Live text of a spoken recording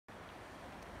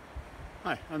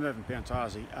Hi, I'm Evan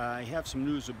Pantazi. I have some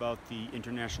news about the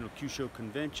International Kyusho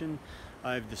Convention.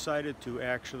 I've decided to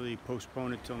actually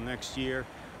postpone it till next year.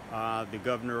 The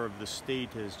governor of the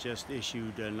state has just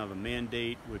issued another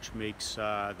mandate which makes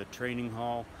the training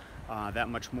hall that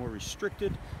much more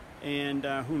restricted, and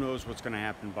who knows what's going to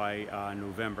happen by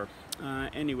November.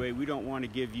 Anyway, we don't want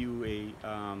to give you a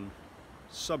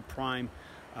subprime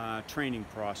training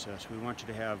process. We want you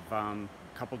to have a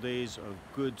couple days of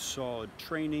good solid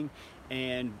training,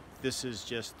 and this is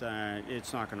just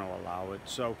it's not going to allow it.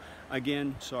 So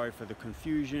again, sorry for the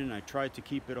confusion. I tried to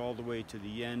keep it all the way to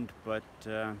the end, but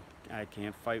I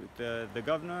can't fight with the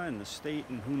governor and the state,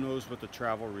 and who knows what the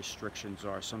travel restrictions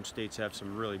are. Some states have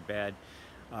some really bad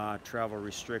travel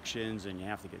restrictions, and you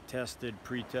have to get tested,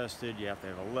 pre-tested, you have to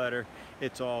have a letter.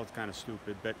 It's all kind of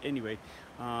stupid, but anyway,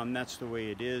 that's the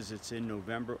way it is. It's in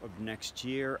November of next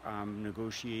year. I'm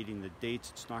negotiating the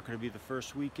dates. It's not going to be the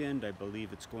first weekend. I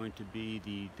believe it's going to be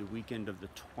the weekend of the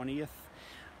 20th.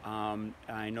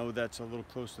 I know that's a little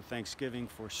close to Thanksgiving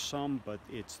for some, but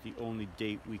it's the only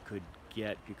date we could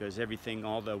get because everything,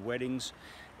 all the weddings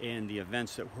and the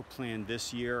events that were planned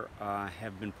this year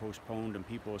have been postponed, and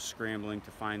people are scrambling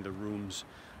to find the rooms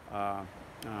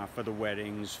for the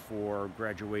weddings, for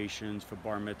graduations, for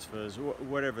bar mitzvahs,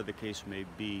 whatever the case may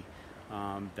be.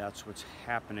 That's what's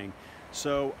happening.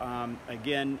 So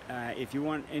again, if you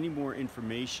want any more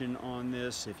information on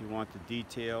this, if you want the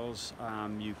details,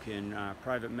 you can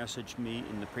private message me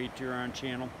in the Patreon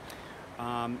channel.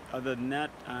 Other than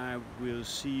that, we'll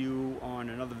see you on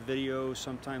another video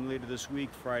sometime later this week,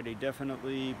 Friday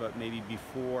definitely, but maybe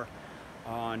before,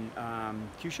 on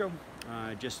Kyusho.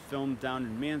 Just filmed down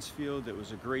in Mansfield. It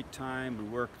was a great time. We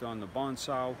worked on the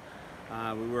bonsai.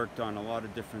 We worked on a lot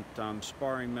of different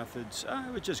sparring methods.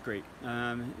 It was just great.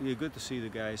 Good to see the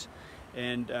guys.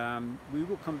 And we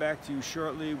will come back to you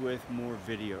shortly with more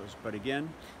videos. But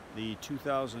again, the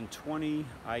 2020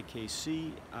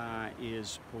 IKC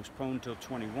is postponed till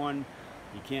 21.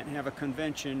 You can't have a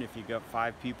convention if you got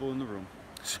 5 people in the room.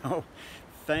 So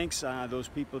thanks, those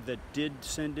people that did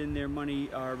send in their money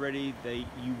already,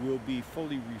 you will be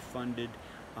fully refunded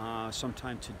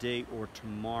sometime today or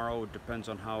tomorrow. It depends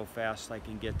on how fast I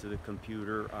can get to the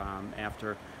computer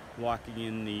after locking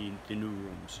in the new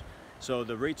rooms. So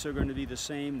the rates are going to be the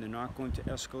same. They're not going to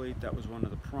escalate. That was one of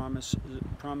the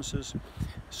promises.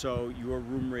 So your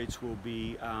room rates will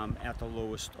be at the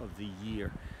lowest of the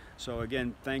year. So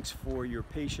again, thanks for your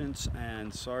patience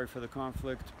and sorry for the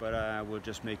conflict, but we'll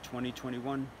just make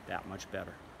 2021 that much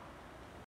better.